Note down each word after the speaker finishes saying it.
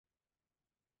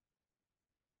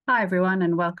Hi, everyone,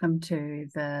 and welcome to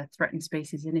the Threatened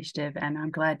Species Initiative. And I'm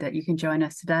glad that you can join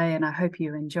us today, and I hope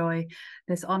you enjoy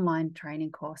this online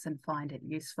training course and find it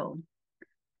useful.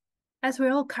 As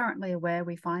we're all currently aware,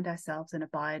 we find ourselves in a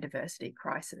biodiversity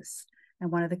crisis.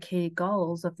 And one of the key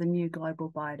goals of the new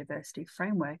global biodiversity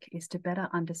framework is to better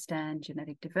understand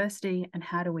genetic diversity and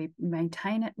how do we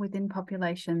maintain it within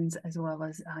populations, as well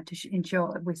as to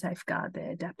ensure that we safeguard their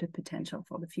adaptive potential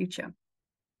for the future.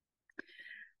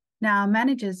 Now,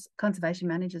 conservation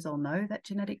managers all know that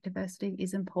genetic diversity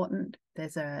is important.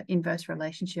 There's an inverse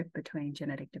relationship between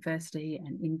genetic diversity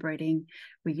and inbreeding.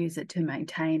 We use it to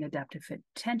maintain adaptive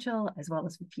potential as well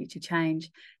as for future change.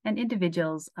 And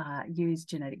individuals use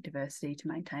genetic diversity to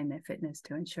maintain their fitness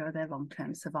to ensure their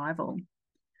long-term survival.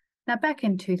 Now, back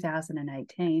in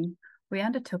 2018, we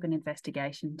undertook an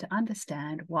investigation to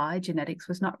understand why genetics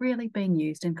was not really being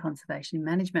used in conservation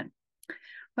management.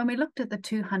 When we looked at the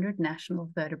 200 national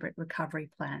vertebrate recovery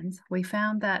plans, we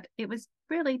found that it was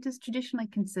really just traditionally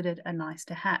considered a nice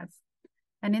to have.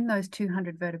 And in those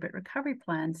 200 vertebrate recovery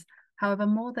plans, however,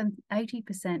 more than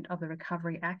 80% of the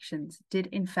recovery actions did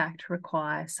in fact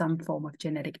require some form of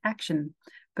genetic action.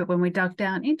 But when we dug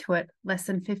down into it, less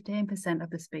than 15%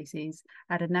 of the species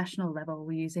at a national level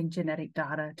were using genetic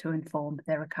data to inform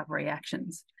their recovery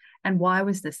actions. And why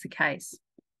was this the case?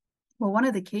 Well, one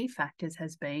of the key factors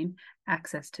has been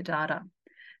access to data.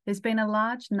 There's been a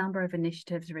large number of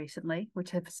initiatives recently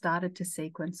which have started to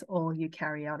sequence all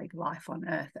eukaryotic life on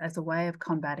Earth as a way of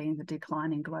combating the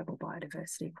declining global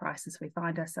biodiversity crisis we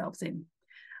find ourselves in.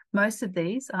 Most of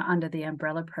these are under the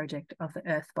umbrella project of the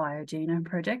Earth Biogenome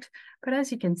Project, but as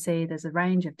you can see, there's a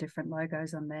range of different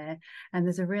logos on there, and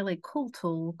there's a really cool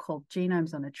tool called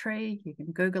Genomes on a Tree. You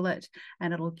can Google it,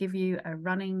 and it'll give you a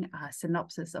running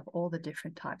synopsis of all the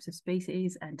different types of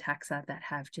species and taxa that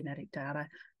have genetic data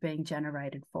being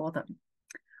generated for them.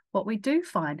 What we do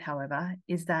find, however,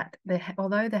 is that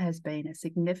although there has been a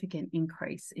significant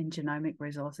increase in genomic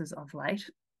resources of late,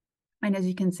 and as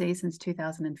you can see, since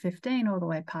 2015 all the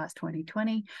way past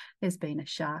 2020, there's been a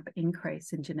sharp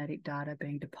increase in genetic data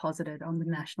being deposited on the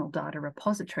national data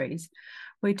repositories.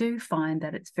 We do find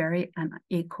that it's very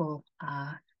unequal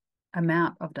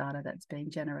amount of data that's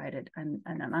being generated and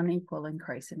an unequal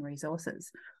increase in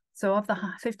resources. So of the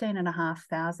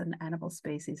 15,500 animal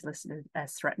species listed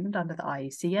as threatened under the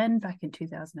IUCN back in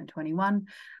 2021,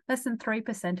 less than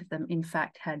 3% of them in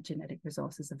fact had genetic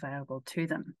resources available to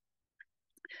them.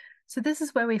 So this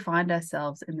is where we find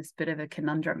ourselves in this bit of a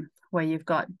conundrum, where you've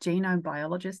got genome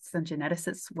biologists and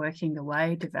geneticists working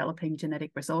away, developing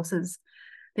genetic resources,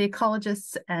 the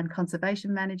ecologists and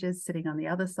conservation managers sitting on the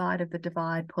other side of the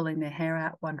divide, pulling their hair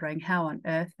out, wondering how on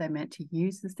earth they're meant to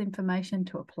use this information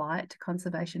to apply it to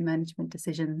conservation management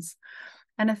decisions.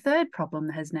 And a third problem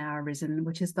has now arisen,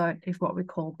 which is what we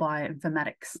call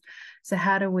bioinformatics. So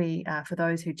how do we, for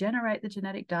those who generate the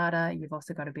genetic data, you've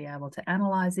also got to be able to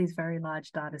analyze these very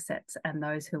large data sets, and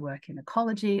those who work in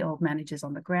ecology or managers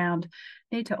on the ground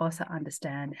need to also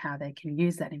understand how they can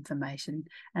use that information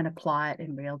and apply it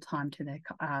in real time to their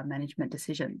management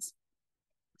decisions.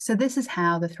 So this is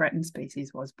how the Threatened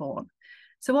Species was born.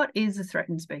 So what is the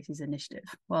Threatened Species Initiative?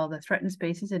 Well, the Threatened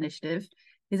Species Initiative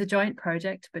is a joint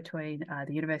project between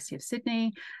the University of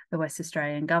Sydney, the West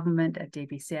Australian Government at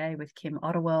DBCA with Kim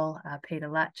Otterwell, Peter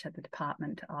Latch at the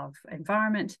Department of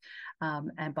Environment,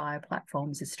 and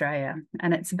Bioplatforms Australia.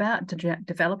 And it's about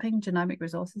developing genomic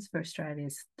resources for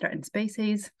Australia's threatened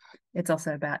species. It's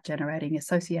also about generating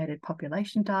associated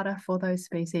population data for those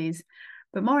species.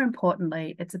 But more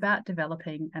importantly, it's about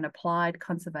developing an applied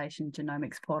conservation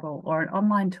genomics portal or an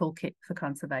online toolkit for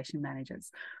conservation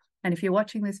managers. And if you're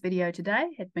watching this video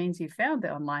today, it means you found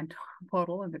the online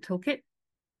portal and the toolkit.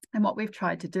 And what we've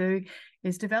tried to do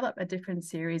is develop a different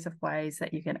series of ways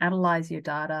that you can analyze your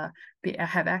data,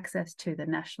 have access to the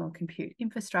national compute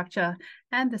infrastructure,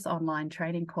 and this online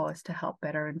training course to help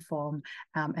better inform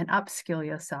and upskill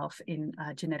yourself in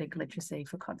genetic literacy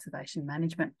for conservation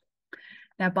management.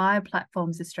 Now,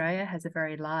 Bioplatforms Australia has a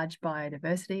very large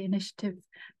biodiversity initiative.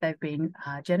 They've been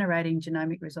generating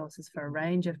genomic resources for a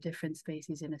range of different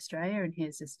species in Australia, and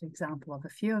here's just an example of a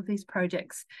few of these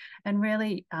projects. And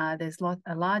really, there's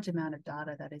a large amount of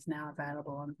data that is now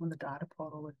available on the data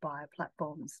portal with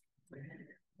Bioplatforms.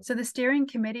 So the steering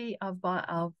committee of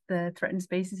the Threatened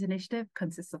Species Initiative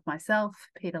consists of myself,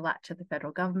 Peter Latch at the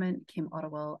federal government, Kim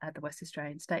Otterwell at the West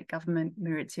Australian State Government,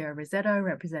 Maurizio Rosetto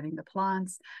representing the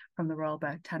plants from the Royal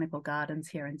Botanical Gardens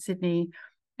here in Sydney,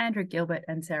 Andrew Gilbert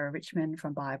and Sarah Richmond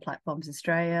from Bioplatforms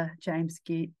Australia, James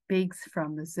Biggs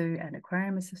from the Zoo and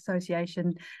Aquarium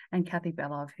Association, and Kathy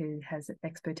Belov, who has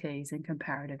expertise in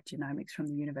comparative genomics from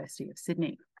the University of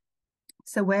Sydney.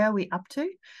 So where are we up to?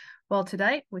 Well, to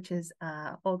date, which is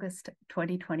August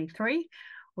 2023,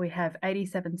 we have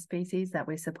 87 species that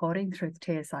we're supporting through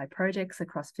the TSI projects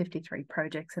across 53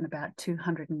 projects and about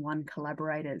 201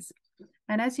 collaborators.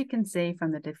 And as you can see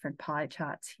from the different pie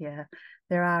charts here,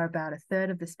 there are about a third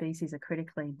of the species are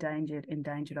critically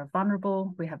endangered or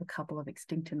vulnerable. We have a couple of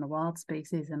extinct in the wild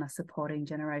species and are supporting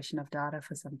generation of data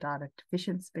for some data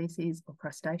deficient species or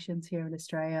crustaceans here in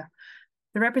Australia.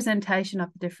 The representation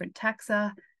of the different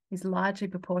taxa is largely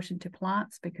proportioned to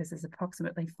plants because there's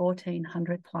approximately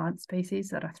 1,400 plant species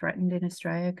that are threatened in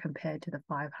Australia compared to the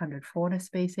 500 fauna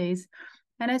species.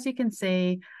 And as you can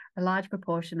see, a large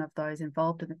proportion of those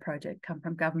involved in the project come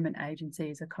from government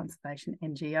agencies or conservation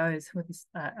NGOs, with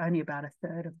only about a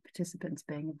third of participants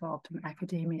being involved in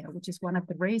academia, which is one of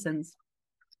the reasons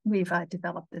we've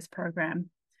developed this program.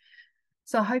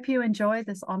 So I hope you enjoy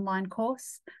this online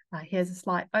course. Here's a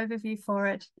slight overview for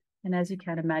it. And as you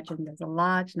can imagine, there's a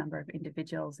large number of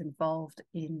individuals involved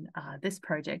in this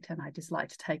project, and I'd just like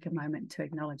to take a moment to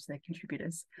acknowledge their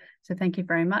contributors. So thank you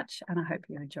very much, and I hope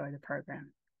you enjoy the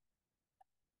program.